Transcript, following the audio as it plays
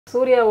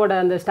சூர்யாவோட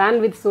அந்த stand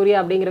with Surya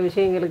அப்படிங்கிற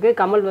விஷயங்களுக்கு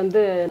கமல்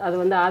வந்து அது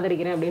வந்து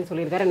ஆதரிக்கிறேன் அப்படின்னு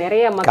சொல்லியிருக்காரு.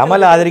 நிறைய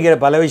கமல் ஆதரிக்கிற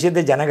பல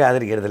விஷயத்தை ஜனங்க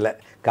ஆதரிக்கிறது இல்லை.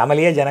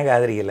 கமலையே ஜனங்க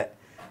ஆதரிக்கலை.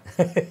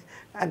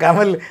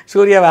 கமல்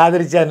சூர்யாவை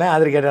ஆதரிச்சாருன்னா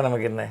ஆதரிக்காட்டா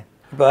நமக்கு என்ன?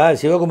 இப்போ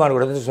சிவகுமார்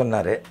கூட வந்து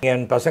சொன்னார்,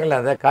 என் பசங்களை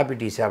அதை காப்பி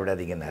டீ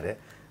சாப்பிடாதீங்கன்னாரு.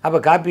 அப்போ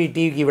காப்பி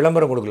டீக்கு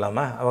விளம்பரம்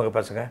கொடுக்கலாமா அவங்க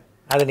பசங்க?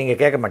 அதை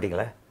நீங்கள் கேட்க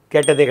மாட்டீங்களா?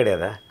 கேட்டதே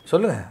கிடையாதா?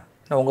 சொல்லுங்கள்.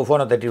 நான் உங்கள்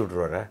ஃபோனை தட்டி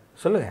விட்டுருவாரா?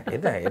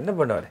 சொல்லுங்கள். என்ன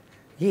பண்ணுவார்?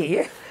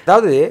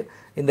 அதாவது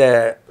இந்த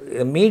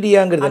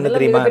மீடியாங்கிறது என்ன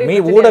தெரியுமா?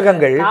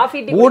 ஊடகங்கள்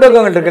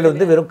இருக்கிறது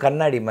வந்து வெறும்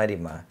கண்ணாடி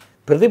மாதிரிமா,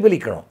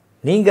 பிரதிபலிக்கணும்.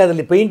 நீங்கள்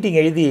அதில் பெயிண்டிங்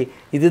எழுதி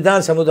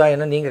இதுதான்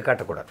சமுதாயம்னு நீங்கள்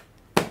காட்டக்கூடாது.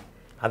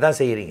 அதான்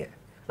செய்கிறீங்க,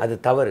 அது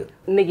தவறு.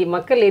 இன்னைக்கு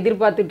மக்கள்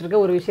எதிர்பார்த்துட்டு இருக்க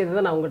ஒரு விஷயத்தை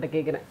தான் நான் உங்கள்கிட்ட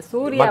கேட்குறேன்.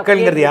 சூர்யா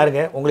மக்கள்ங்கிறது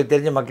யாருங்க? உங்களுக்கு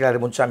தெரிஞ்ச மக்கள்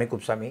யார்? முன்சாமி,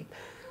 குப்சாமி,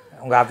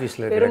 உங்கள்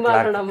ஆஃபீஸில்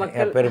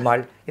இருக்கிற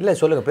பெருமாள் இல்லை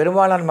சொல்லுங்கள்.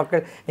 பெரும்பாலான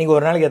மக்கள் நீங்கள்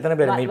ஒரு நாளைக்கு எத்தனை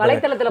பேர் மீட்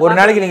பண்ணுவீங்க? ஒரு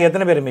நாளைக்கு நீங்கள்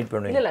எத்தனை பேர் மீட்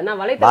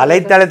பண்ணுவீங்க?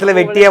 வலைத்தளத்தில்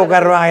வெட்டியாக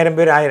உட்காருவான், 1000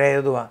 பேர் 1000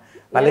 எழுதுவான்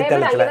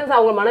வலைத்தளத்தில்.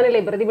 அவங்க மனநிலை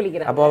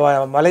பிரதிபலிக்கிறாங்க. அப்போ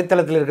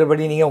வலைத்தளத்தில்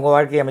இருக்கிறபடி நீங்கள் உங்கள்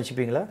வாழ்க்கையை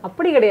அமைச்சிப்பீங்களா?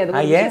 அப்படி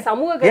கிடையாது.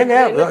 ஏங்க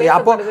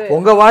அப்போ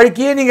உங்கள்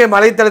வாழ்க்கையே நீங்கள்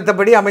வலைத்தளத்தை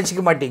படி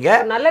அமைச்சிக்க மாட்டீங்க.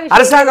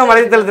 அரசாங்கம்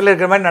வலைத்தளத்தில்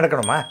இருக்கிற மாதிரி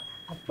நடக்கணுமா?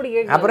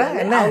 அப்புறம்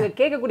என்ன?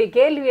 கேட்கக்கூடிய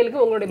கேள்விகளுக்கு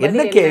உங்களுடைய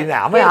என்ன கேள்வி?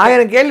 அவன்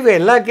 1000 கேள்வி,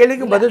 எல்லா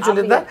கேள்விக்கும் பதில்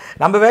சொல்லியிருந்தா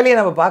நம்ம வேலையை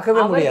நம்ம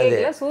பார்க்கவே முடியாது.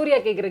 சூர்யா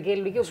கேட்கிற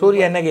கேள்விக்கு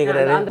சூர்யா என்ன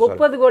கேட்கிறாரு?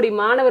 30 கோடி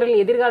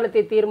மாணவர்களின்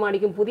எதிர்காலத்தை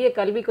தீர்மானிக்கும் புதிய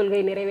கல்விக்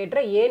கொள்கை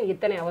நிறைவேற்ற ஏன்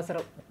இத்தனை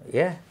அவசரம்?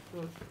 ஏன்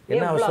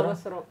என்ன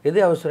அவசரம்? எது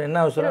அவசரம்?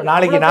 என்ன அவசரம்?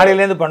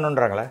 நாளையிலேருந்து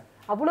பண்ணுன்றாங்களா?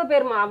 அவ்வளோ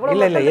பேர்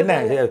இல்லை என்ன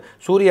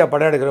சூர்யா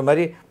படம் எடுக்கிற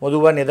மாதிரி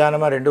பொதுவாக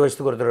நிதானமாக 2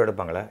 வருஷத்துக்கு ஒருத்தர்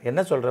எடுப்பாங்களா?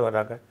 என்ன சொல்கிற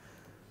வராங்க?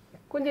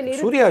 கொஞ்சம்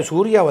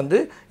சூர்யா வந்து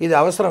இது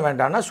அவசரம்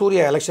வேண்டாம்னா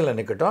சூர்யா எலெக்ஷனில்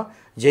நிற்கட்டும்,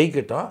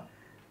 ஜெயிக்கட்டும்,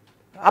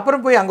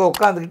 அப்புறம் போய் அங்கே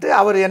உட்காந்துக்கிட்டு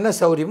அவர் என்ன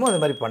சௌரியமோ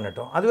அது மாதிரி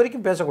பண்ணட்டும். அது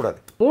வரைக்கும் பேசக்கூடாது.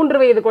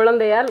 3 வயது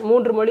குழந்தையால்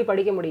 3 மொழி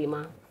படிக்க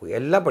முடியுமா?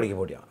 எல்லாம் படிக்க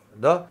முடியும்.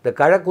 இதோ இந்த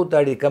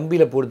கழக்கூத்தாடி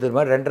கம்பியில் பொறுத்துற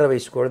மாதிரி 2.5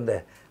 வயசு குழந்தை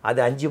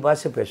அது 5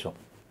 பாஷை பேசும்.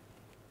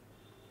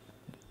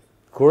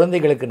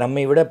 குழந்தைகளுக்கு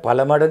நம்மை விட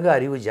பல மடங்கு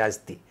அறிவு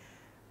ஜாஸ்தி.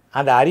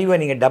 அந்த அறிவை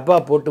நீங்கள் டப்பா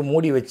போட்டு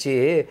மூடி வச்சு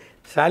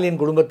ஸ்டாலின்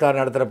குடும்பத்தார்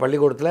நடத்துகிற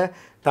பள்ளிக்கூடத்தில்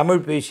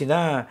தமிழ் பேசினா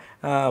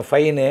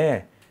ஃபைனு,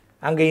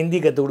 அங்கே ஹிந்தி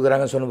கற்றுக்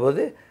கொடுக்குறாங்கன்னு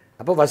சொன்னபோது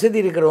அப்போ வசதி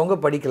இருக்கிறவங்க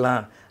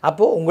படிக்கலாம்.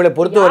 அப்போது உங்களை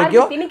பொறுத்த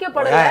வரைக்கும்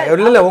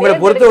இல்லை, உங்களை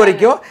பொறுத்த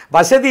வரைக்கும்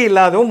வசதி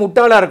இல்லாதவங்க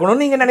முட்டாளாக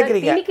இருக்கணும்னு நீங்கள்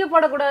நினைக்கிறீங்க.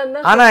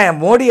 ஆனால்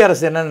மோடி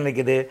அரசு என்ன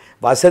நினைக்குது?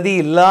 வசதி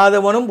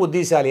இல்லாதவனும்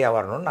புத்திசாலியாக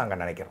வரணும்னு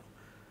நாங்கள் நினைக்கிறோம்.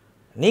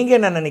 நீங்கள்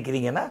என்ன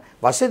நினைக்கிறீங்கன்னா,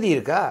 வசதி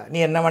இருக்கா, நீ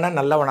என்ன வேணா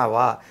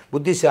நல்லவனாவா,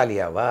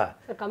 புத்திசாலியாவா?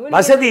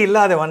 வசதி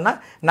இல்லாதவன்னா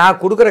நான்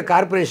கொடுக்குற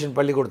கார்பரேஷன்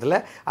பள்ளிக்கூடத்தில்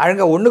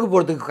அழகாக ஒன்றுக்கு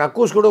போகிறதுக்கு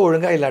கக்கூஸ் கூட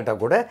ஒழுங்காக இல்லாட்டா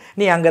கூட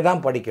நீ அங்கே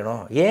தான்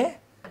படிக்கணும். ஏன்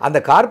அந்த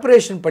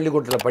கார்பரேஷன்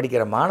பள்ளிக்கூடத்தில்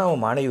படிக்கிற மாணவ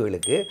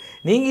மாணவிகளுக்கு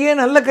நீங்கள்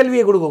ஏன் நல்ல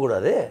கல்வியை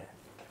கொடுக்கக்கூடாது?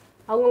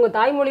 அவங்க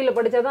தாய்மொழியில்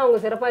படித்தாதான் அவங்க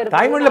சிறப்பாக இருக்கும்.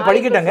 தாய்மொழியில்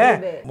படிக்கிட்டாங்க.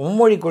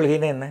 மும்மொழி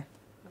கொள்கைன்னு என்ன?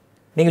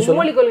 நீங்கள்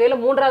சொல்லுங்க.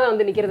 கொள்கையில் 3வது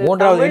வந்து நிற்கிறது.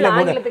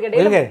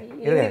 3வது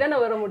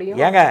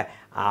ஏங்க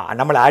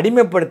நம்மளை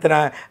அடிமைப்படுத்தின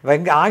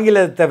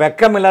ஆங்கிலத்தை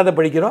வெக்கம் இல்லாத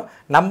படிக்கிறோம்.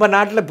 நம்ம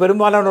நாட்டில்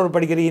பெரும்பாலானவர்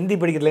படிக்கிற ஹிந்தி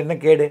படிக்கிறதுல என்ன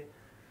கேடு?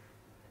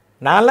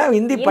 நான்லாம்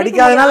ஹிந்தி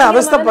படிக்காதனால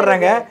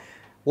அவஸ்தைப்படுறேங்க.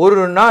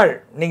 ஒரு நாள்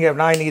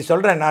நான் இன்றைக்கி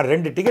சொல்கிறேன், நான்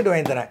 2 டிக்கெட்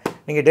வாங்கி தரேன்,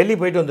 நீங்கள் டெல்லி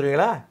போயிட்டு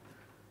வந்துடுவீங்களா?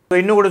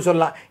 இன்னும் கூட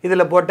சொல்லலாம்,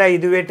 இதில் போட்டால்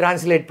இதுவே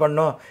டிரான்ஸ்லேட்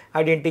பண்ணும்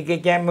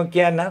அப்படின்ட்டு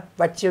முக்கியன்னா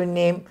வச்ச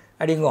நேம்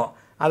அப்படிங்கும்.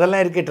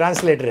 அதெல்லாம் இருக்குது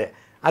டிரான்ஸ்லேட்டரு.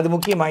 அது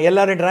முக்கியமாக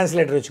எல்லாரும்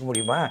டிரான்ஸ்லேட்டர் வச்சுக்க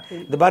முடியுமா?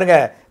 இது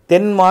பாருங்கள்,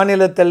 தென்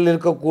மாநிலத்தில்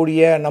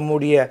இருக்கக்கூடிய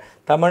நம்முடைய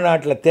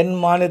தமிழ்நாட்டில் தென்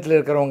மாநிலத்தில்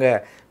இருக்கிறவங்க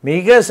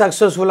மிக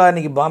சக்ஸஸ்ஃபுல்லாக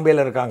இன்றைக்கி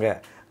பாம்பேயில் இருக்காங்க,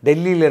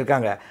 டெல்லியில்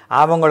இருக்காங்க.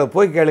 அவங்கள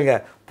போய் கேளுங்க,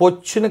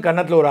 பொச்சுன்னு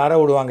கன்னத்தில் ஒரு அறை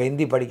விடுவாங்க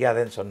ஹிந்தி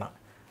படிக்காதேன்னு சொன்னான்.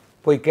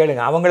 போய்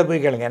கேளுங்க, அவங்கள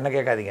போய் கேளுங்க, என்ன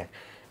கேட்காதீங்க.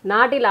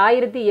 நாட்டில்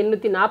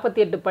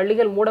 1848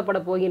 பள்ளிகள்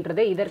மூடப்பட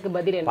போகின்றதே, இதற்கு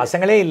பதில்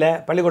பசங்களே இல்லை,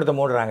 பள்ளிக்கூடத்தை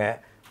மூடுறாங்க.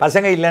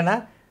 பசங்க இல்லைன்னா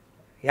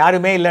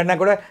யாருமே இல்லைன்னா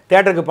கூட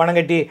தேட்டருக்கு பணம்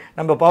கட்டி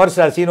நம்ம பவர்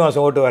ஸ்டார்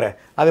சீனிவாசன் ஓட்டு வர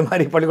அது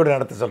மாதிரி பள்ளிக்கூடம்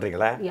நடத்த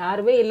சொல்கிறீங்களா?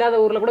 யாருமே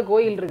இல்லாத ஊரில் கூட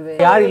கோயில் இருக்குது.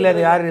 யார்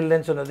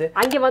இல்லைன்னு சொன்னது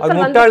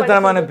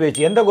முட்டாள்தனமான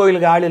பேச்சு. எந்த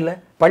கோயிலுக்கு ஆள் இல்லை?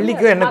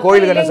 பள்ளிக்கும் என்ன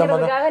கோயிலுக்கு என்ன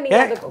சம்பந்தம்?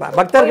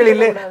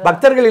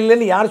 பக்தர்கள்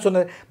இல்லைன்னு யார்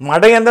சொன்னது?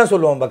 மடையன் தான்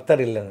சொல்லுவோம்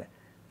பக்தர் இல்லைன்னு.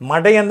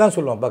 மடையன் தான்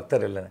சொல்லுவோம்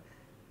பக்தர் இல்லைன்னு.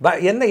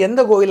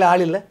 எந்த கோயிலில்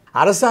ஆள் இல்லை?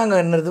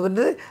 அரசாங்கம் என்னது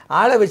வந்து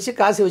ஆளை வச்சு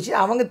காசு வச்சு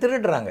அவங்க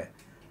திருடுறாங்க.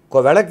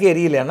 விளக்கு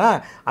எரியலைன்னா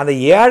அந்த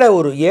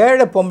ஒரு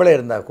ஏழை பொம்பளை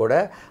இருந்தால் கூட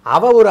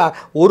அவள்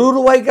ஒரு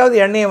ரூபாய்க்காவது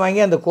எண்ணெயை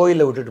வாங்கி அந்த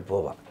கோயிலில் விட்டுட்டு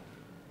போவாள்.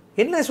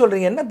 என்ன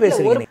சொல்கிறீங்க? என்ன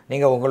பேசுகிறீங்க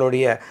நீங்கள்?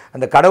 உங்களுடைய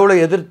அந்த கடவுளை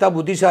எதிர்த்தா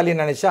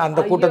புத்திசாலின்னு நினச்சா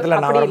அந்த கூட்டத்தில்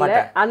நான்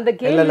வரமாட்டேன்.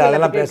 இல்லை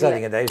அதெல்லாம்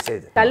பேசாதீங்க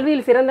தயவுசெய்து.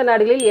 கல்வியில் சிறந்த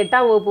நாடுகளில்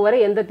 8ஆம் வகுப்பு வரை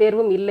எந்த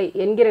தேர்வும் இல்லை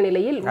என்கிற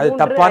நிலையில் அது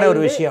தப்பான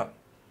ஒரு விஷயம்.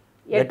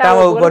 8ஆம்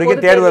வகுப்பு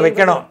வரைக்கும் தேர்வை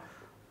வைக்கணும்.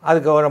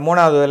 அதுக்கு ஒரு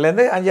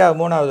 3வதுலேருந்து 5வது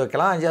 3வது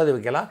வைக்கலாம், 5வது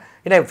வைக்கலாம்.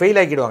 ஏன்னா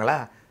ஃபெயில் ஆக்கிடுவாங்களா?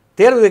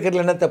 தேர்வு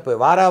வைக்கிறதுல என்ன தப்பு?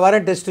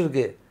 வாரம் டெஸ்ட்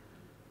இருக்குது.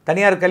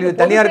 தனியார் கல்வி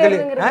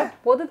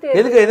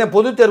எதுக்கு? என்ன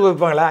பொது தேர்வு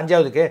வைப்பாங்களா?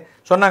 5வதுக்கு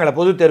சொன்னாங்களா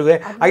பொது தேர்வு?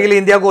 அகில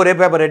இந்தியாவுக்கு ஒரே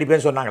பேப்பர்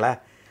அடிப்பேன்னு சொன்னாங்களா?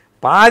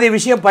 பாதி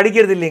விஷயம்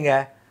படிக்கிறது இல்லைங்க.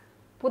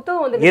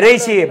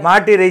 இறைச்சி,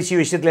 மாட்டு இறைச்சி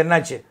விஷயத்தில்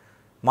என்னாச்சு?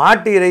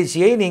 மாட்டு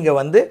இறைச்சியை நீங்கள்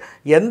வந்து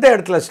எந்த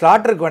இடத்துல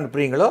ஸ்லாட்டருக்கு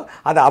அனுப்புறீங்களோ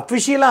அதை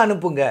அஃபிஷியலாக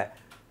அனுப்புங்க.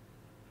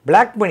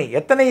 பிளாக் மணி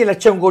எத்தனை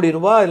லட்சம் கோடி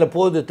ரூபாய் அதில்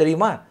போகுது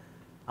தெரியுமா?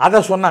 அதை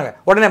சொன்னாங்க.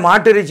 உடனே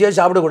மாட்டு இறைச்சியாக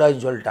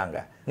சாப்பிடக்கூடாதுன்னு சொல்லிட்டாங்க.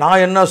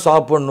 நான் என்ன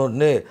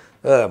சாப்பிட்ணுன்னு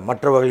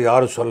மற்றவர்கள்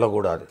யாரும்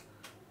சொல்லக்கூடாது.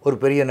 ஒரு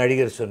பெரிய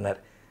நடிகர் சொன்னார்,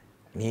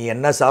 நீ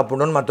என்ன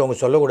சாப்பிட்ணுன்னு மற்றவங்க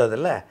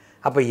சொல்லக்கூடாதுல்ல,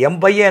 அப்போ என்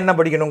பையன் என்ன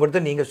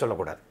படிக்கணுங்கிறது நீங்கள்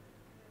சொல்லக்கூடாது.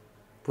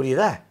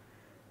 புரியுதா?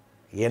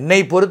 என்னை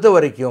பொறுத்த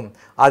வரைக்கும்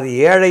அது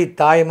ஏழை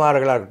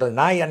தாய்மார்களாக இருக்கட்டும்.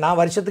 நான்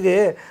வருஷத்துக்கு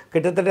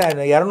கிட்டத்தட்ட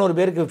 200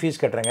 பேருக்கு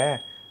ஃபீஸ் கட்டுறேங்க.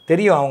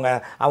 தெரியும்,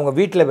 அவங்க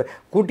வீட்டில்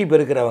கூட்டி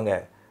பெருக்கிறவங்க,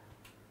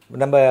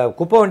 நம்ம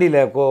குப்பை வண்டியில்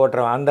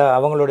ஓட்டுறோம், அந்த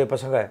அவங்களுடைய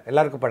பசங்க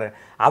எல்லாருக்கும் படுறேன்.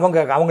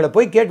 அவங்கள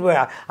போய் கேட்டு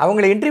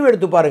அவங்கள இன்டர்வியூ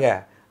எடுத்து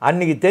பாருங்கள்,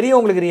 அன்றைக்கி தெரியும்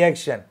உங்களுக்கு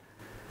ரியாக்ஷன்.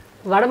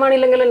 வட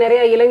மாநிலங்களில்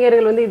நிறைய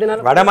இளைஞர்கள் வந்து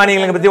இதனால் வட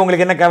மாநிலங்களை பற்றி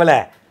உங்களுக்கு என்ன கவலை?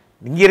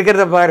 இங்கே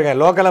இருக்கிறத பாருங்கள்,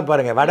 லோக்கலாக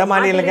பாருங்கள். வட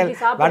மாநிலங்கள்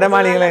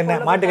என்ன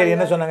மாட்டுக்கறி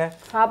என்ன சொன்னாங்க?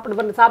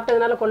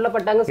 சாப்பிட்டதுனால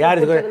கொல்லப்பட்டாங்க.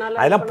 யார்?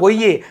 அதெல்லாம்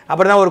பொய்.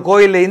 அப்புறம் தான் ஒரு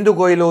கோயிலில், இந்து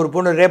கோயிலில் ஒரு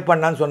பொண்ணு ரேப்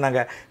பண்ணான்னு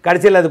சொன்னாங்க.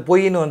 கடைசியில் அது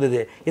பொய்ன்னு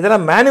வந்தது.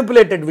 இதெல்லாம்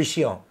மேனிப்புலேட்டட்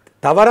விஷயம்.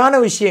 தவறான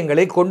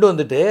விஷயங்களை கொண்டு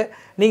வந்துட்டு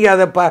நீங்கள்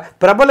அதை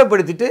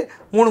பிரபலப்படுத்திட்டு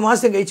 3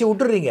 மாதம் கழிச்சு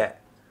விட்டுறீங்க.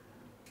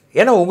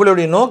 ஏன்னா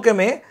உங்களுடைய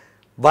நோக்கமே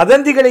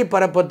வதந்திகளை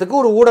பரப்பத்துக்கு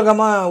ஒரு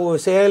ஊடகமாக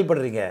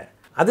செயல்படுறீங்க.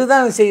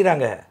 அதுதான்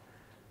செய்கிறாங்க.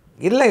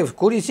 இல்லை,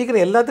 கூடிய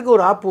சீக்கிரம் எல்லாத்துக்கும்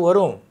ஒரு ஆப்பு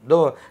வரும். இதோ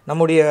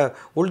நம்முடைய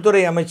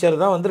உள்துறை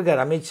அமைச்சர் தான்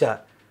வந்திருக்கார், அமித்ஷா.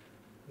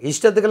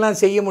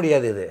 இஷ்டத்துக்கெல்லாம் செய்ய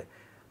முடியாது இது.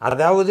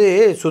 அதாவது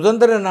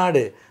சுதந்திர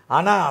நாடு,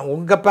 ஆனால்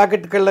உங்கள்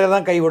பாக்கெட்டுகளில்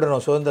தான் கை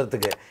விடணும்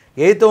சுதந்திரத்துக்கு.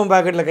 எழுத்தவன்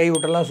பாக்கெட்டில் கை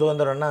விட்டெல்லாம்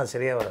சுதந்திரம்னா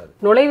சரியாக வராது.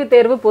 நுழைவுத்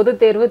தேர்வு,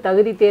 பொதுத் தேர்வு,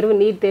 தகுதி தேர்வு,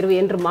 நீட் தேர்வு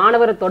என்று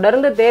மாணவர்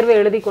தொடர்ந்து தேர்வை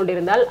எழுதி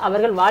கொண்டிருந்தால்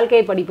அவர்கள்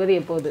வாழ்க்கையை படிப்பது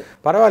எப்போது?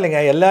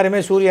 பரவாயில்லைங்க,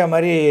 எல்லாருமே சூர்யா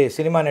மாதிரி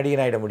சினிமா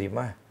நடிகன் ஆகிட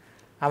முடியுமா?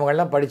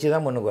 அவங்கெல்லாம் படித்து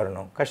தான் முன்னுக்கு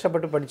வரணும்.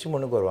 கஷ்டப்பட்டு படித்து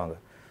முன்னுக்கு வருவாங்க.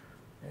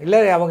 இல்லை,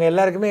 அவங்க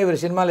எல்லாருக்குமே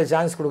இவர் சினிமாவில்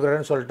சான்ஸ்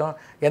கொடுக்குறாருன்னு சொல்லிட்டோம்,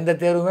 எந்த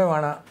தேர்வுமே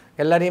வேணாம்,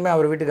 எல்லாரையுமே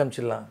அவர் வீட்டுக்கு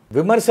அனுப்பிச்சிடலாம்.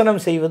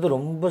 விமர்சனம் செய்வது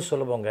ரொம்ப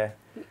சுலபங்க.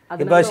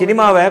 இப்போ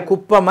சினிமாவை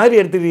குப்பை மாதிரி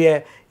எடுத்துக்கிறிய,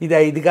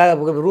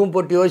 இதுக்காக ரூம்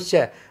போட்டு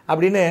யோசிச்ச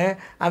அப்படின்னு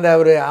அந்த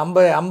ஒரு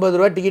 50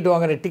 ரூபா டிக்கெட்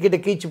வாங்குற டிக்கெட்டை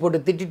கீச்சு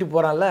போட்டு திட்டிட்டு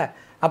போகிறான்ல,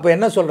 அப்போ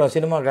என்ன சொல்கிறோம்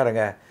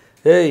சினிமாக்காரங்க?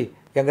 ஏய்,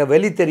 எங்கள்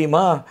வெளி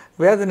தெரியுமா,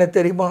 வேதனை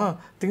தெரியுமா,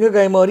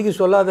 திங்கக்கிழமை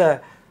வரைக்கும் சொல்லாத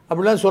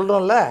அப்படிலாம்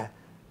சொல்கிறோம்ல.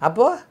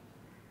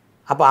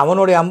 அப்போ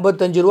அவனுடைய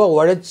 55 ரூபா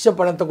உழைச்ச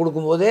பணத்தை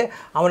கொடுக்கும்போதே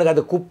அவனுக்கு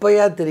அது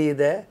குப்பையாக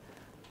தெரியுது.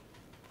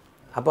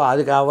 அப்போ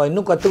அதுக்கு அவன்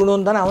இன்னும்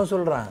கற்றுக்கணும்னு தானே அவன்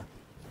சொல்கிறான்.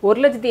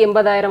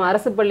 1,80,000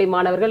 அரசு பள்ளி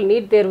மாணவர்கள்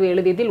நீட் தேர்வு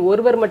எழுதியதில்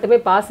ஒருவர் மட்டுமே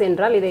பாஸ்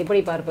என்றால் இதை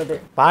எப்படி பார்ப்பது?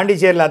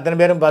 பாண்டிச்சேரியில் அத்தனை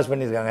பேரும் பாஸ்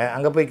பண்ணியிருக்காங்க.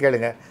 அங்கே போய்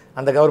கேளுங்க,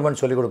 அந்த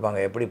கவர்மெண்ட் சொல்லிக்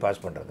கொடுப்பாங்க எப்படி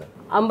பாஸ் பண்ணுறது.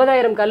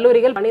 50,000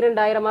 கல்லூரிகள்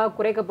 12,000ஆக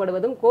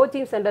குறைக்கப்படுவதும்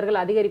கோச்சிங்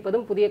சென்டர்கள்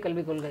அதிகரிப்பதும் புதிய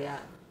கல்விக் கொள்கையா?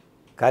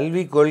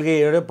 கல்விக்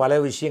கொள்கையோட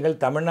பல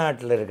விஷயங்கள்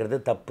தமிழ்நாட்டில் இருக்கிறது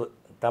தப்பு.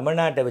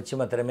 தமிழ்நாட்டை வச்சு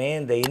மாத்திரமே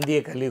இந்த இந்திய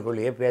கல்விக்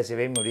கொள்கையை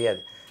பேசவே முடியாது.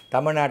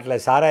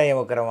 தமிழ்நாட்டில் சாராயம்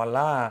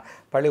வைக்கிறவங்கெல்லாம்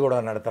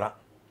பள்ளிக்கூடம் நடத்துகிறான்.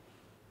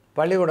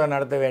 பள்ளிக்கூடம்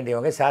நடத்த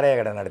வேண்டியவங்க சாராய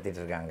கடை நடத்திட்டு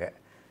இருக்காங்க.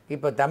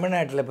 இப்போ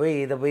தமிழ்நாட்டில் போய்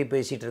இதை போய்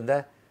பேசிகிட்டு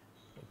இருந்தால்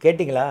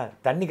கேட்டிங்களா?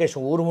 தண்ணி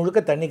கஷ்டம், ஊர் முழுக்க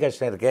தண்ணி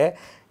கஷ்டம் இருக்கு.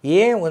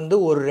 ஏன்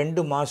ஒரு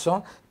 2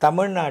 மாதம்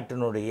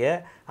தமிழ்நாட்டினுடைய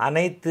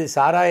அனைத்து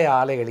சாராய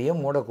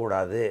ஆலைகளையும்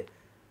மூடக்கூடாது?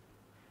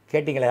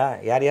 கேட்டிங்களா?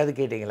 யாரையாவது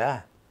கேட்டிங்களா?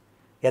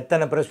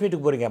 எத்தனை ப்ரெஸ்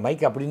மீட்டுக்கு போகிறீங்க,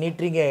 மைக் அப்படி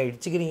நீட்டுறீங்க,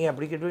 இடிச்சுக்கிறீங்க,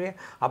 அப்படி கேட்டுறீங்க,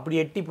 அப்படி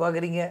எட்டி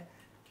பார்க்குறீங்க.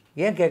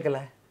 ஏன் கேட்கல?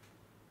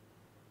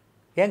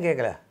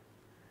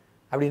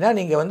 அப்படின்னா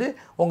நீங்கள்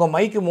உங்கள்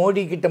மைக்கு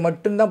மோடிக்கிட்ட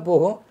மட்டும்தான்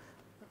போகும்.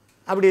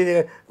 அப்படி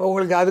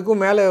உங்களுக்கு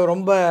அதுக்கும் மேலே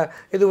ரொம்ப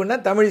இதுன்னா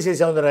தமிழிசை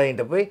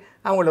சவுந்தரராஜன்கிட்ட போய்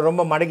அவங்கள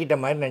ரொம்ப மடக்கிட்ட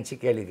மாதிரி நினச்சி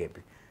கேள்வி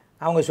கேட்பேன்.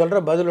 அவங்க சொல்கிற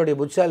பதிலுடைய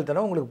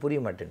புட்சாலித்தனம் உங்களுக்கு புரிய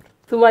மாட்டேங்குது.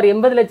 சுமார்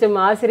 80 லட்சம்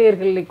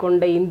ஆசிரியர்களை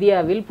கொண்ட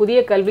இந்தியாவில் புதிய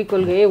கல்விக்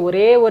கொள்கையை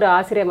ஒரே ஒரு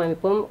ஆசிரியர்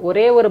அமைப்பும்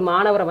ஒரே ஒரு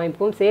மாணவர்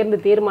அமைப்பும் சேர்ந்து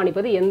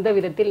தீர்மானிப்பது எந்த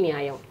விதத்தில்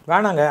நியாயம்?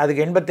 வேணாங்க,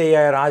 அதுக்கு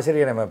 85,000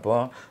 ஆசிரியர்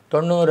அமைப்பும்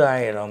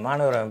 90,000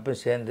 மாணவர்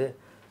அமைப்பும் சேர்ந்து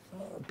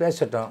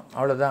பேசட்டும்,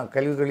 அவ்வளோதான்.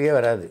 கல்விக் கொள்கையே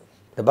வராது.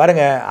 இந்த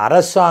பாருங்கள்,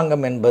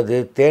 அரசாங்கம் என்பது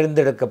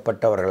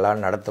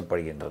தேர்ந்தெடுக்கப்பட்டவர்களால்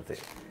நடத்தப்படுகின்றது.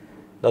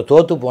 இந்த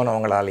தோற்று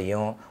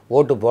போனவங்களாலையும்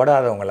ஓட்டு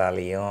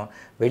போடாதவங்களாலையும்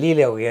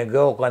வெளியில்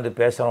எங்கேயோ உட்காந்து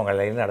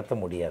பேசுகிறவங்களாலையும் நடத்த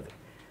முடியாது.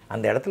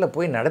 அந்த இடத்துல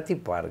போய் நடத்தி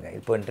பாருங்கள்.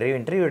 இப்போ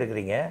இன்டர்வியூ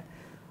எடுக்கிறீங்க,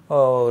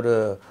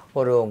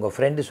 ஒரு உங்கள்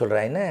ஃப்ரெண்டு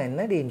சொல்கிறா,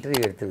 என்னடி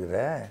இன்டர்வியூ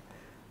எடுத்துக்கிற,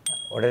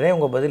 உடனே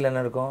உங்கள் பதில்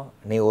என்ன இருக்கும்?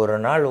 நீ ஒரு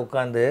நாள்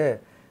உட்காந்து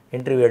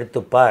இன்டர்வியூ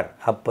எடுத்துப்பார்,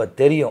 அப்போ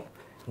தெரியும்.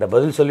 இந்த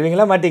பதில்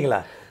சொல்லுவீங்களா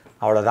மாட்டிங்களா?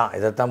 அவ்வளோதான்.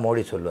 இதைத்தான்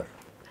மோடி சொல்லுவார்.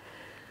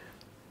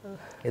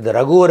 இது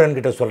ரகுவரன்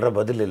கிட்ட சொல்கிற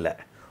பதில் இல்லை,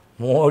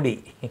 மோடி.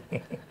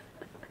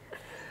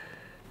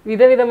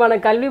 விதவிதமான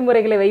கல்வி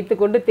முறைகளை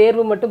வைத்துக்கொண்டு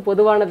தேர்வு மட்டும்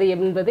பொதுவானது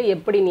என்பது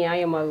எப்படி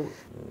நியாயமாகும்?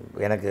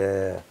 எனக்கு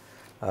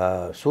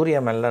சூர்யா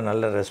மேலே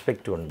நல்ல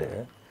ரெஸ்பெக்ட் உண்டு.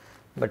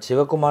 பட்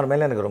சிவகுமார்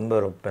மேலே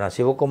எனக்கு நான்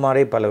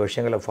சிவகுமாரை பல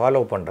விஷயங்களை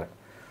ஃபாலோ பண்ணுறேன்.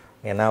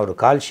 ஏன்னா ஒரு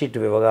கால் ஷீட்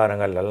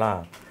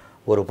விவகாரங்கள்லாம்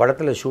ஒரு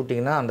படத்தில்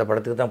ஷூட்டிங்னா அந்த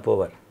படத்துக்கு தான்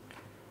போவார்.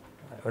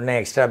 இன்னும்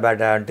எக்ஸ்ட்ரா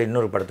பேட்டான்ட்டு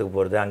இன்னொரு படத்துக்கு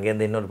போகிறது,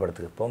 அங்கேருந்து இன்னொரு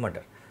படத்துக்கு போக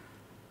மாட்டார்.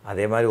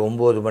 அதே மாதிரி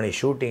 9 மணி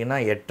ஷூட்டிங்னா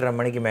 8:30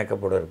 மணிக்கு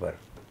மேக்கப் போட இருப்பார்.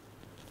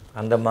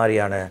 அந்த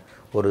மாதிரியான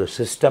ஒரு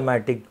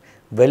systematic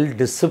well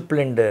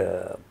disciplined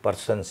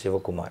person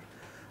Sivakumar.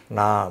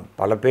 நான்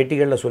பல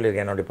பேட்டிகளில்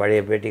சொல்லியிருக்கேன், என்னுடைய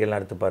பழைய பேட்டிகள்லாம்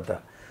எடுத்து பார்த்தா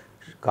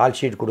கால்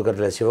ஷீட்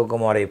கொடுக்குறதுல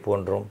சிவகுமாரை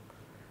போன்றும்,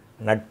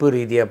 நட்பு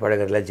ரீதியாக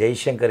பழகிறதுல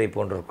ஜெய்சங்கரை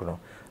போன்று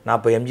இருக்கணும். நான்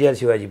இப்போ எம்ஜிஆர்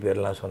சிவாஜி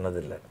பேர்லாம்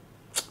சொன்னதில்லை.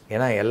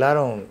 ஏன்னா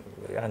எல்லாரும்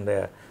அந்த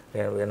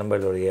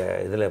நம்மளுடைய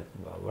இதில்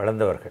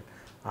வளர்ந்தவர்கள்,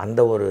 அந்த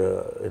ஒரு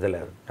இதில்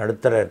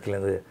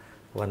நடுத்தரத்துலேருந்து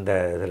வந்த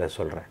இதில்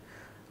சொல்கிறேன்.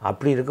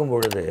 அப்படி இருக்கும்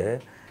பொழுது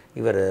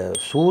இவர்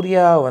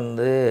சூர்யா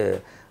வந்து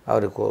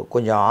அவர்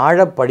கொஞ்சம்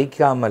ஆழ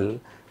படிக்காமல்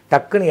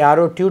டக்குன்னு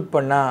யாரோ டியூட்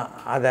பண்ணால்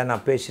அதை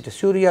நான் பேசிட்டு,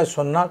 சூர்யா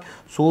சொன்னால்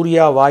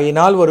சூர்யா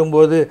வாயினால்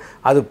வரும்போது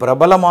அது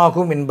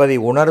பிரபலமாகும் என்பதை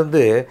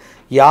உணர்ந்து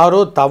யாரோ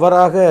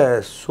தவறாக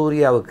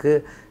சூர்யாவுக்கு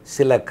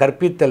சில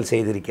கற்பித்தல்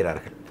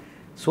செய்திருக்கிறார்கள்.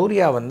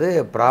 சூர்யா வந்து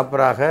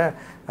ப்ராப்பராக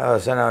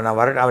நான்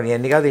அவர்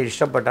என்றைக்காவது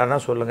இஷ்டப்பட்டார்னா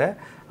சொல்லுங்கள்,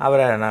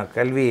 அவரை நான்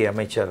கல்வி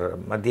அமைச்சர்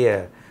மத்திய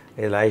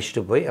இதில்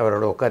அழைச்சிட்டு போய்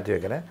அவரோட உட்காந்து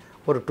வைக்கிறேன்,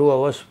 ஒரு 2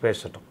 hours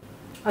பேசட்டும்.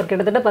 அவர்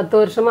கிட்டத்தட்ட 10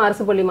 வருஷமாக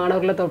அரசு பள்ளி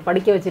மாணவர்களை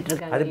படிக்க வச்சுட்டு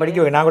இருக்காங்க. அது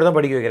படிக்க நான் கூட தான்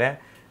படிக்க வைக்கிறேன்.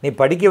 நீ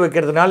படிக்க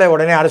வைக்கிறதுனால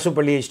உடனே அரசு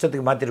பள்ளியை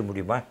இஷ்டத்துக்கு மாற்றிட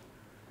முடியுமா?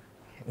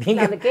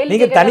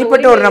 நீங்கள்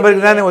தனிப்பட்ட ஒரு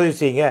நபருக்கு தானே உதவி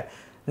செய்யுங்க.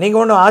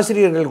 நீங்கள் ஒன்றும்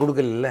ஆசிரியர்கள்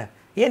கொடுக்கல,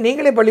 ஏன்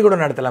நீங்களே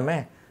பள்ளிக்கூடம் நடத்தலாமே?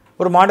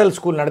 ஒரு மாடல்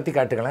ஸ்கூல் நடத்தி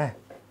காட்டுங்களேன்.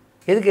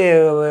 எதுக்கு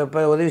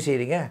இப்போ உதவி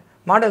செய்கிறீங்க?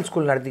 மாடல்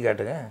ஸ்கூல் நடத்தி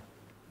காட்டுங்க.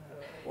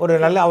 ஒரு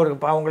நல்ல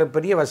அவருக்கு அவங்களுக்கு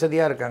பெரிய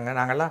வசதியாக இருக்காங்க.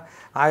 நாங்கள்லாம்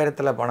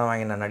 1000 பணம்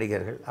வாங்கின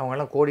நடிகர்கள்,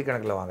 அவங்கெல்லாம்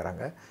கோடிக்கணக்கில்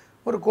வாங்குறாங்க.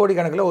 ஒரு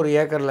கோடிக்கணக்கில் ஒரு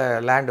ஏக்கரில்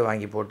லேண்டு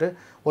வாங்கி போட்டு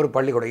ஒரு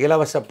பள்ளிக்கூடம்,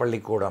 இலவச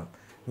பள்ளிக்கூடம்,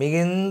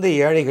 மிகுந்த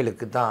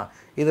ஏழைகளுக்கு தான்.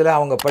 இதில்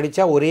அவங்க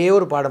படித்தா ஒரே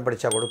ஒரு பாடம்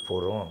படித்தா கூட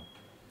போகும்.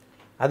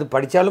 அது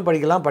படித்தாலும்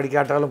படிக்கலாம்,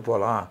 படிக்காட்டாலும்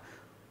போகலாம்.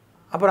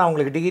 அப்புறம்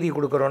அவங்களுக்கு டிகிரி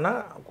கொடுக்குறோன்னா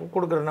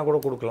கூட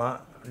கொடுக்கலாம்,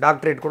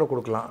 டாக்டரேட் கூட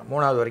கொடுக்கலாம்,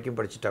 3வது வரைக்கும்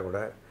படிச்சுட்டா கூட.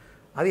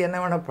 அது என்ன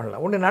வேணால்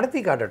பண்ணலாம். ஒன்று நடத்தி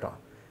காட்டட்டும்.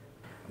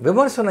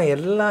 விமர்சனம்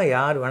எல்லாம்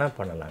யார் வேணால்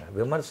பண்ணலாங்க.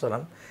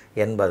 விமர்சனம்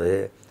என்பது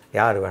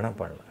யார் வேணால்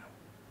பண்ணலாம்.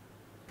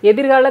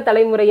 எதிர்கால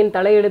தலைமுறையின்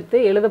தலையெழுத்து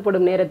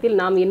எழுதப்படும் நேரத்தில்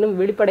நாம் இன்னும்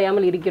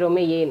விழிப்படையாமல்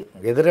இருக்கிறோமே, ஏன்?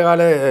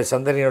 எதிர்கால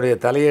சந்ததியினுடைய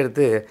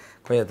தலையெழுத்து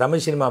கொஞ்சம்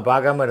தமிழ் சினிமா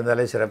பார்க்காம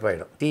இருந்தாலே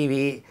சிறப்பாயிடும்.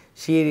 டிவி,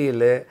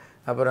 சீரியலு,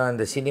 அப்புறம்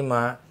இந்த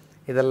சினிமா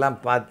இதெல்லாம்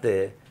பார்த்து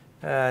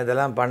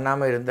இதெல்லாம்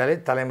பண்ணாமல் இருந்தாலே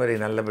தலைமுறை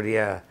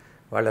நல்லபடியாக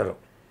வளரும்.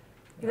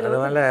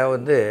 அதனால்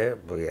வந்து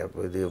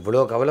இது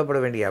இவ்வளோ கவலைப்பட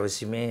வேண்டிய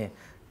அவசியமே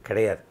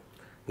கிடையாது.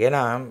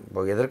 ஏன்னா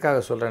இப்போ எதற்காக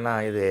சொல்கிறேன்னா,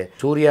 இது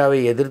சூர்யாவை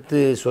எதிர்த்து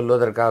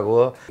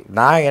சொல்வதற்காகவோ,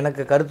 நான்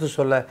எனக்கு கருத்து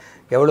சொல்ல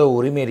எவ்வளோ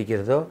உரிமை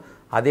இருக்கிறதோ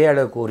அதே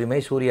அளவுக்கு உரிமை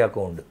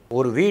சூர்யாவுக்கும் உண்டு.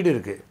 ஒரு வீடு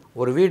இருக்குது,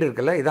 ஒரு வீடு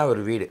இருக்குல்ல, இதான்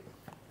ஒரு வீடு,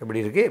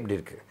 இப்படி இருக்குது, இப்படி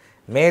இருக்குது.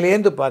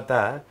 மேலேந்து பார்த்தா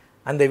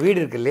அந்த வீடு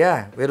இருக்கு இல்லையா,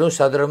 வெறும்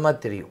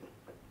சதுரமாக தெரியும்.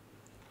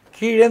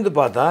 கீழேந்து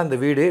பார்த்தா அந்த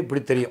வீடு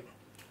இப்படி தெரியும்.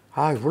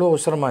 இவ்வளோ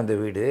அவசரமாக இந்த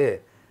வீடு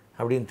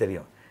அப்படின்னு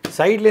தெரியும்.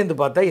 சைட்லேருந்து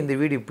பார்த்தா இந்த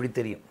வீடு இப்படி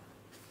தெரியும்.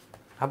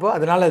 அப்போது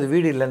அதனால் அது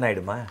வீடு இல்லைன்னு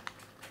ஆகிடுமா?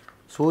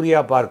 சூர்யா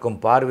பார்க்கும்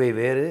பார்வை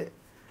வேறு,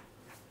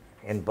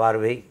 என்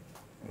பார்வை,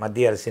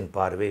 மத்திய அரசின்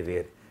பார்வை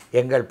வேறு.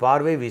 எங்கள்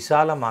பார்வை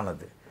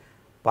விசாலமானது.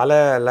 பல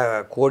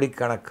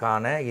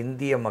கோடிக்கணக்கான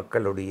இந்திய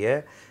மக்களுடைய,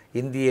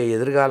 இந்திய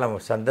எதிர்கால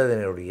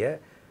சந்ததியினருடைய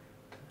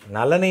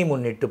நலனை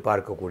முன்னிட்டு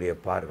பார்க்கக்கூடிய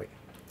பார்வை.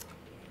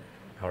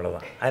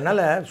 அவ்வளோதான்.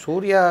 அதனால்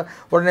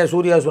உடனே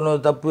சூர்யா சொன்னது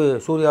தப்பு,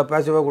 சூர்யா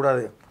பேசவே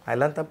கூடாது,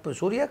 அதெல்லாம் தப்பு.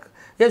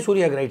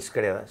 சூர்யாவுக்கு ரைட்ஸ்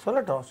கிடையாது,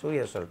 சொல்லட்டும்,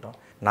 சூர்யா சொல்லட்டும்.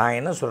 நான்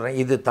என்ன சொல்கிறேன்,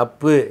 இது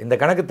தப்பு, இந்த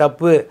கணக்கு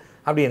தப்பு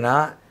அப்படின்னா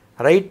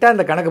ரைட்டாக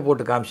இந்த கணக்கு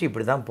போட்டு காமிச்சு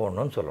இப்படி தான்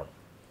போடணும்னு சொல்லணும்.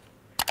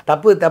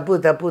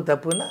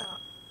 தப்புன்னா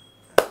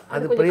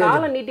அது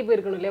காலம் நீட்டி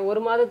போயிருக்கணும் இல்லையா?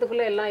 1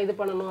 மாதத்துக்குள்ளே எல்லாம் இது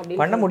பண்ணணும்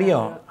அப்படின்னு பண்ண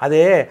முடியும். அது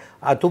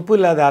துப்பு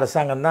இல்லாத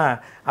அரசாங்கம் தான்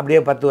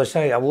அப்படியே 10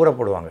 வருஷம்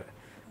ஊறப்படுவாங்க.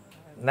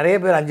 நிறைய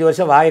பேர் 5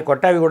 வருஷம் வாயை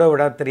கொட்டாவி கூட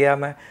விட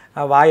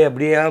தெரியாமல் வாயை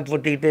அப்படியே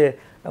போட்டிக்கிட்டு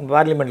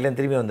பார்லிமெண்ட்லேயும்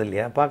திரும்பி வந்து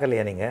இல்லையா,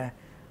 பார்க்கலையா நீங்கள்?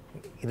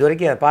 இது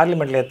வரைக்கும்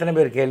பார்லிமெண்ட்டில் எத்தனை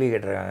பேர் கேள்வி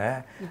கேட்டிருக்காங்க,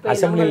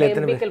 அசம்பிளியில்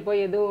எத்தனை பேர்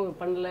போய் எதுவும்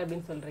பண்ணலை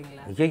அப்படின்னு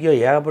சொல்கிறீங்களா? ஐயோ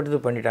ஏகப்பட்டது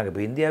பண்ணிட்டாங்க.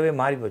 இப்போ இந்தியாவே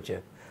மாறி போச்சு,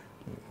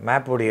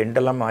 மேப்போடைய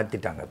எண்டெல்லாம்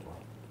மாற்றிட்டாங்க.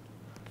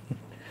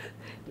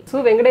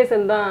 இப்போ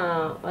வெங்கடேசன் தான்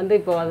வந்து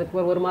இப்போ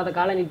அதுக்கு 1 மாத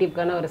கால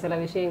நீட்டிப்புக்கான ஒரு சில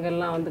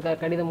விஷயங்கள்லாம் வந்து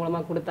கடிதம்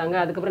மூலமாக கொடுத்தாங்க.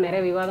 அதுக்கப்புறம்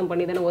நிறைய விவாதம்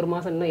பண்ணி தானே 1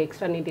 மாதம் இன்னும்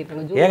எக்ஸ்ட்ரா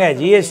நீட்டிட்டாங்க. ஏங்க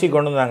ஜிஎஸ்டி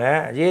கொண்டு வந்தாங்க,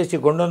 ஜிஎஸ்டி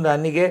கொண்டு வந்த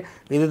அன்றைக்கே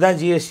இதுதான்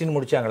ஜிஎஸ்டின்னு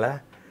முடித்தாங்களா?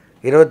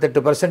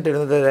 28%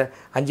 இருந்ததை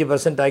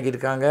 5%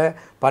 ஆக்கியிருக்காங்க,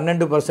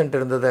 12%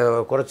 இருந்ததை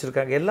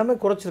குறைச்சிருக்காங்க, எல்லாமே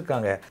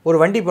குறைச்சிருக்காங்க. ஒரு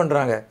வண்டி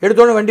பண்ணுறாங்க,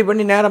 எடுத்தோன்னே வண்டி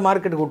பண்ணி நேராக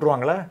மார்க்கெட்டுக்கு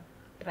விட்ருவாங்களா?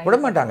 விட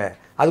மாட்டாங்க.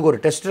 அதுக்கு ஒரு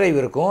டெஸ்ட்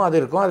ட்ரைவ் இருக்கும், அது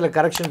இருக்கும், அதில்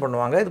கரெக்ஷன்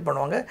பண்ணுவாங்க, இது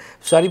பண்ணுவாங்க,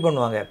 சரி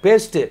பண்ணுவாங்க.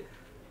 பேஸ்ட்டு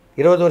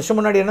 20 வருஷம்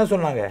முன்னாடி என்ன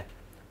சொன்னாங்க,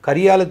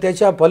 கரியால்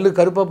தேய்ச்சா பல்லு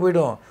கருப்பாக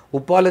போயிடும்,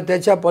 உப்பால்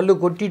தேய்ச்சா பல்லு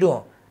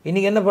கொட்டிடும்.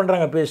 இன்றைக்கி என்ன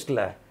பண்ணுறாங்க,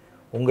 பேஸ்ட்டில்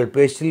உங்கள்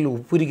பேஸ்ட்டில்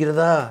உப்பு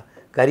இருக்கிறதா,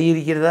 கறி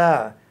இருக்கிறதா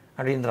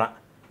அப்படின்றான்.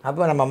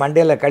 அப்போ நம்ம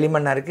மண்டையில்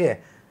களிமண்ணாக இருக்குது.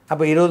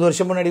 அப்போ 20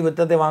 வருஷம் முன்னாடி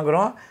விற்றத்தை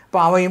வாங்குகிறோம், இப்போ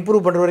அவன்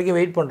இம்ப்ரூவ் பண்ணுற வரைக்கும்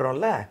வெயிட்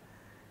பண்ணுறோம்ல.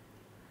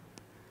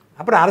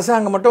 அப்புறம்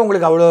அரசாங்கம் மட்டும்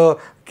உங்களுக்கு அவ்வளோ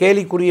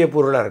கேலிக்குரிய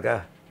பொருளாக இருக்கா?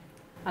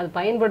 அது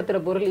பயன்படுத்துகிற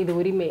பொருள், இது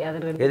உரிமை.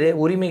 அது எது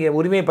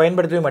உரிமையை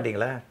பயன்படுத்தவே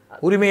மாட்டிங்களா?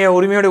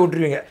 உரிமையோடு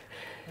விட்டுருவீங்க,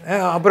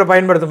 அப்புறம்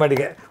பயன்படுத்த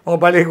மாட்டீங்க.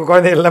 உங்கள்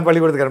குழந்தைகள்லாம்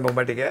பள்ளிக்கூடத்துக்கு அனுப்ப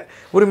மாட்டீங்க.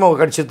 உரிமை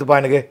கடிச்சுத்துப்பா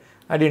எனக்கு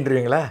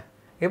அப்படின்ட்டுருவீங்களா?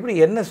 எப்படி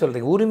என்ன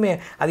சொல்கிறீங்க? உரிமை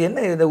அது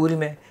என்ன? இந்த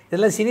உரிமை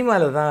இதெல்லாம்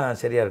சினிமாவில் தான்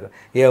சரியாக இருக்கும்.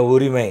 என்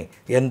உரிமை,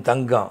 என்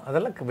தங்கம்,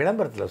 அதெல்லாம்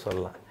விளம்பரத்தில்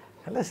சொல்லலாம்,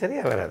 அதெல்லாம்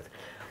சரியாக வராது.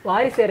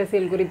 வாரிசு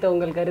அரசியல் குறித்த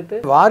உங்கள் கருத்து?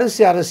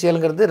 வாரிசு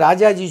அரசியலுங்கிறது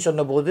ராஜாஜி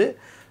சொன்னபோது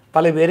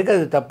பல பேருக்கு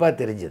அது தப்பாக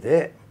தெரிஞ்சுது.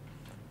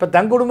 இப்போ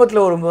தன் குடும்பத்தில்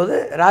வரும்போது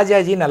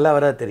ராஜாஜி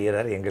நல்லவராக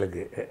தெரிகிறார்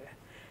எங்களுக்கு.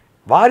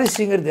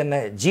 வாரிசுங்கிறது என்ன?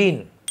 ஜீன்.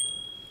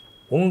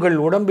 உங்கள்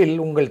உடம்பில்,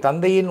 உங்கள்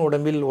தந்தையின்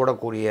உடம்பில்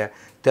ஓடக்கூடிய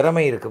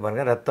திறமை இருக்குது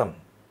பாருங்கள், ரத்தம்.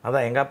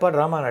 அதான் எங்கள் அப்பா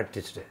ட்ராமா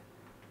ஆர்டிஸ்ட்டு,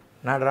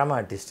 நான் ட்ராமா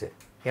ஆர்டிஸ்ட்டு,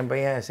 என்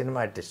பையன் சினிமா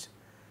ஆர்டிஸ்ட்,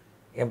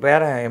 என்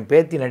பேரன் என்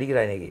பேத்தி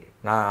நடிக்கிறா இன்றைக்கி.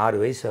 நான்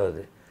 6 வயசு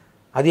ஆகுது.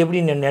 அது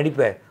எப்படி நீ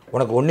நடிப்பேன்?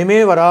 உனக்கு ஒன்றுமே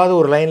வராத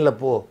ஒரு லைனில்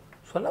போ,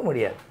 சொல்ல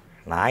முடியாது.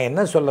 நான்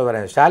என்ன சொல்ல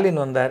வரேன்,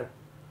 ஸ்டாலின் வந்தார்,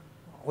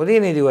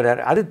 உதயநிதி வர்றார்,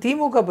 அது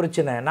திமுக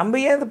பிரச்சனை. நம்ம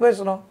ஏன் இது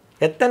பேசணும்?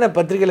 எத்தனை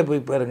பத்திரிகையில்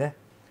போய் பாருங்கள்,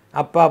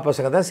 அப்பா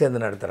பசங்க தான் சேர்ந்து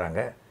நடத்துகிறாங்க.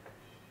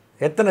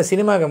 எத்தனை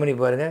சினிமா கம்பெனி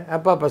பாருங்கள்,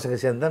 அப்பா பசங்க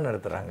சேர்ந்து தான்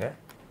நடத்துகிறாங்க.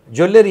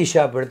 ஜுவல்லரி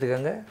ஷாப்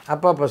எடுத்துக்கோங்க,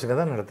 அப்பா பசங்க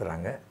தான்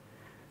நடத்துகிறாங்க.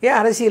 ஏன்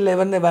அரசியலில்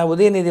வந்து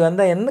உதயநிதி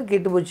வந்தால் என்ன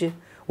கெட்டு போச்சு?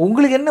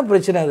 உங்களுக்கு என்ன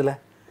பிரச்சனை அதில்?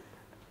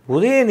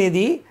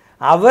 உதயநிதி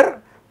அவர்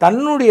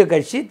தன்னுடைய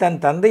கட்சி,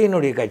 தன்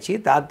தந்தையினுடைய கட்சி,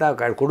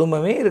 தாத்தா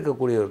குடும்பமே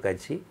இருக்கக்கூடிய ஒரு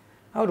கட்சி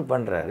அவர்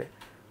பண்ணுறாரு.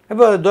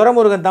 இப்போ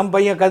துரைமுருகன் தம்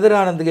பையன்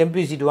கதிரானந்துக்கு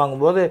எம்பி சீட்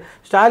வாங்கும்போது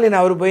ஸ்டாலின்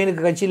அவர்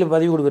பையனுக்கு கட்சியில்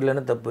பதவி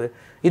கொடுக்கலன்னு தப்பு.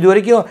 இது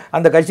வரைக்கும்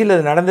அந்த கட்சியில்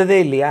அது நடந்ததே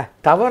இல்லையா?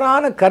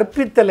 தவறான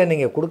கற்பித்தலை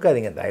நீங்கள்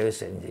கொடுக்காதீங்க தயவு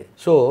செஞ்சு.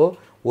 ஸோ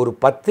ஒரு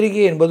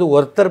பத்திரிகை என்பது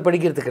ஒருத்தர்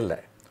படிக்கிறதுக்கு இல்லை,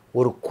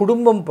 ஒரு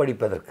குடும்பம்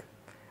படிப்பதற்கு.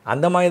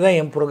 அந்த மாதிரி தான்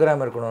என்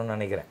ப்ரோக்ராம் இருக்கணும்னு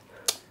நினைக்கிறேன்.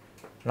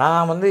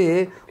 நான் வந்து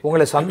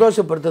உங்களை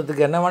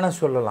சந்தோஷப்படுத்துறதுக்கு என்ன வேணால்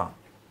சொல்லலாம்,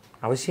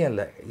 அவசியம்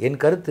இல்லை. என்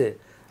கருத்து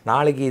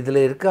நாளைக்கு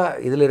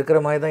இதில் இருக்கிற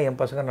மாதிரி தான்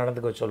என் பசங்க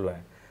நடந்துக்க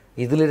சொல்லுவேன்,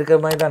 இதில் இருக்கிற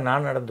மாதிரி தான்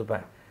நான்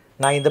நடந்துப்பேன்.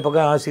 நான் இந்த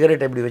பக்கம்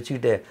சிகரெட் இப்படி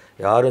வச்சுக்கிட்டு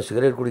யாரும்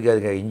cigarette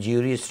குடிக்காதுங்க,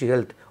 injurious to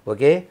health,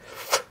 okay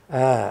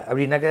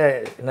அப்படின்னாக்க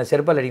நான்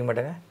செருப்பால் அடிக்க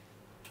மாட்டேங்க.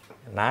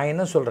 நான்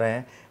என்ன சொல்கிறேன்,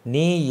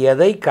 நீ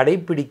எதை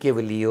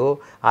கடைப்பிடிக்கவில்லையோ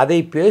அதை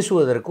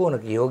பேசுவதற்கு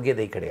உனக்கு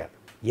யோகியதை கிடையாது.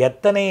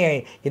 எத்தனை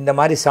இந்த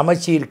மாதிரி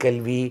சமச்சீர்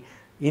கல்வி,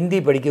 இந்தி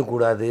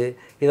படிக்கக்கூடாது,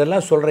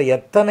 இதெல்லாம் சொல்கிற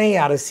எத்தனை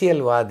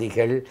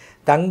அரசியல்வாதிகள்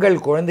தங்கள்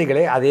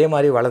குழந்தைகளை அதே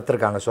மாதிரி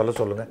வளர்த்துருக்காங்க?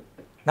 சொல்லுங்கள்.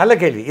 நல்ல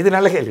கேள்வி, இது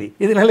நல்ல கேள்வி,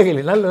 இது நல்ல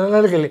கேள்வி,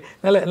 நல்ல கேள்வி,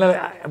 நல்ல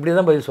அப்படி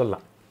தான் பதில்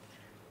சொல்லலாம்.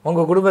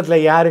 உங்கள்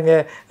குடும்பத்தில் யாருங்க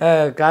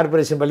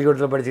கார்பரேஷன்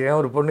பள்ளிக்கூடத்தில்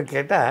படிச்சிருக்காங்க ஒரு பொண்ணு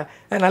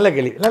கேட்டால் நல்ல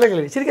கேள்வி,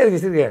 சிரிக்காது,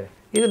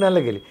 இது நல்ல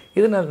கேள்வி,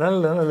 இது நல்ல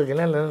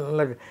கேள்வி,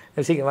 நல்ல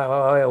சீக்கிரம்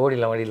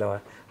ஓடிடலாம்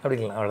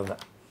அப்படிங்கலாம்,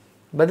 அவ்வளோதான்.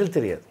 பதில்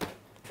தெரியாது.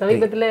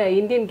 சமீபத்தில்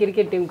இந்தியன்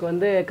கிரிக்கெட் டீமுக்கு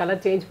வந்து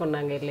கலர் சேஞ்ச்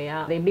பண்ணாங்க இல்லையா,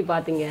 அதை எப்படி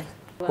பார்த்தீங்க?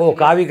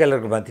 காவி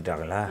கலருக்கு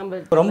மாற்றிட்டாங்களா?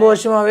 ரொம்ப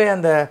வருஷமாகவே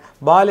அந்த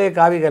பாலே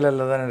காவி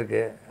கலரில் தானே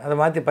இருக்குது, அதை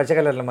மாற்றி பச்சை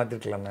கலரில்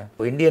மாற்றிருக்கலாமே.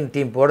 இந்தியன்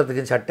டீம்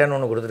போடுறதுக்கு சட்டைன்னு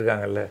ஒன்று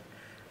கொடுத்துருக்காங்கல்ல,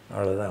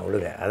 அவ்வளோதான்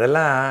விடுங்க.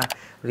 அதெல்லாம்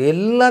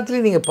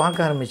எல்லாத்துலேயும் நீங்கள்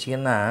பார்க்க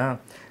ஆரம்பிச்சிங்கன்னா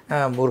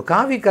ஒரு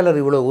காவி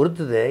கலர் இவ்வளோ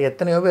உறுத்துது,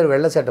 எத்தனையோ பேர்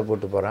வெள்ளை சட்டை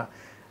போட்டு போகிறான்.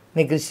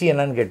 நீ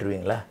கிறிஸ்டியனான்னு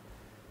கேட்டுருவீங்களா?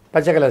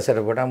 பச்சை கலர்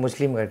சட்டை போட்டால்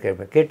முஸ்லீம்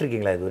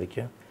கேட்டிருக்கீங்களா இது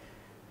வரைக்கும்?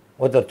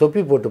 ஒருத்தர்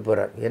தொப்பி போட்டு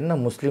போகிறார், என்ன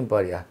முஸ்லீம்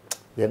பாரியா,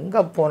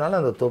 எங்கே போனாலும்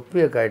அந்த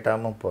தொப்பியை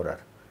காட்டாமல்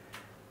போகிறார்.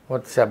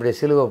 ஒருத்தர் அப்படியே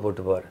சிலுவை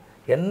போட்டு போவார்,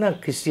 என்ன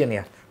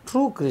கிறிஸ்டியனியா,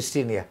 ட்ரூ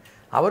கிறிஸ்டியனியா,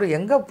 அவர்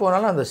எங்கே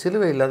போனாலும் அந்த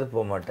சிலுவை இல்லாத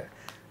போக மாட்டார்.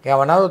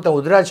 எவனாவது ஒருத்தன்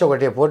உதிராட்ச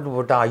கொட்டையை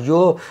போட்டான்,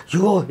 ஐயோ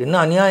என்ன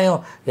அநியாயம்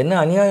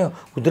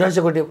உதிராட்ச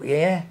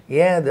கொட்டையை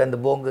ஏன் அது அந்த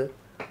போங்கு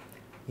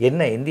என்ன?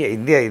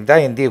 இந்தியா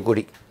இதுதான் இந்திய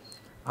கொடி,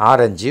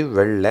 ஆரஞ்சு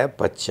வெள்ளை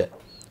பச்சை,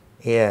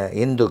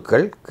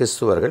 இந்துக்கள்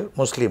கிறிஸ்துவர்கள்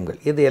முஸ்லீம்கள்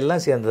இது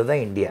எல்லாம் சேர்ந்தது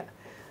தான் இந்தியா.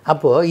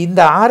 அப்போது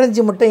இந்த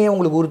ஆரஞ்சு மட்டும் ஏன்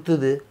உங்களுக்கு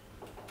உறுத்துது?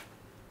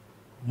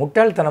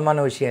 முட்டாள்தனமான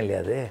விஷயம் இல்லையா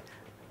அது?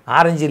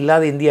 ஆரஞ்சு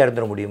இல்லாத இந்தியா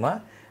இருந்துட முடியுமா?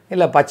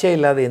 இல்லை பச்சை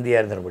இல்லாத இந்தியா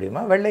இருந்துட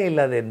முடியுமா? வெள்ளை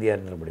இல்லாத இந்தியா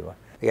இருந்துட முடியுமா?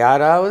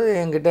 யாராவது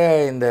என்கிட்ட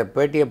இந்த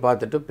பேட்டியை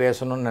பார்த்துட்டு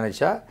பேசணும்னு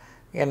நினச்சா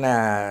என்னை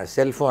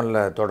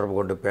செல்ஃபோனில் தொடர்பு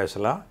கொண்டு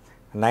பேசலாம்.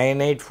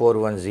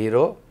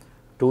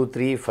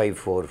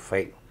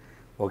 9841023545.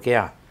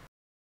 ஓகேயா?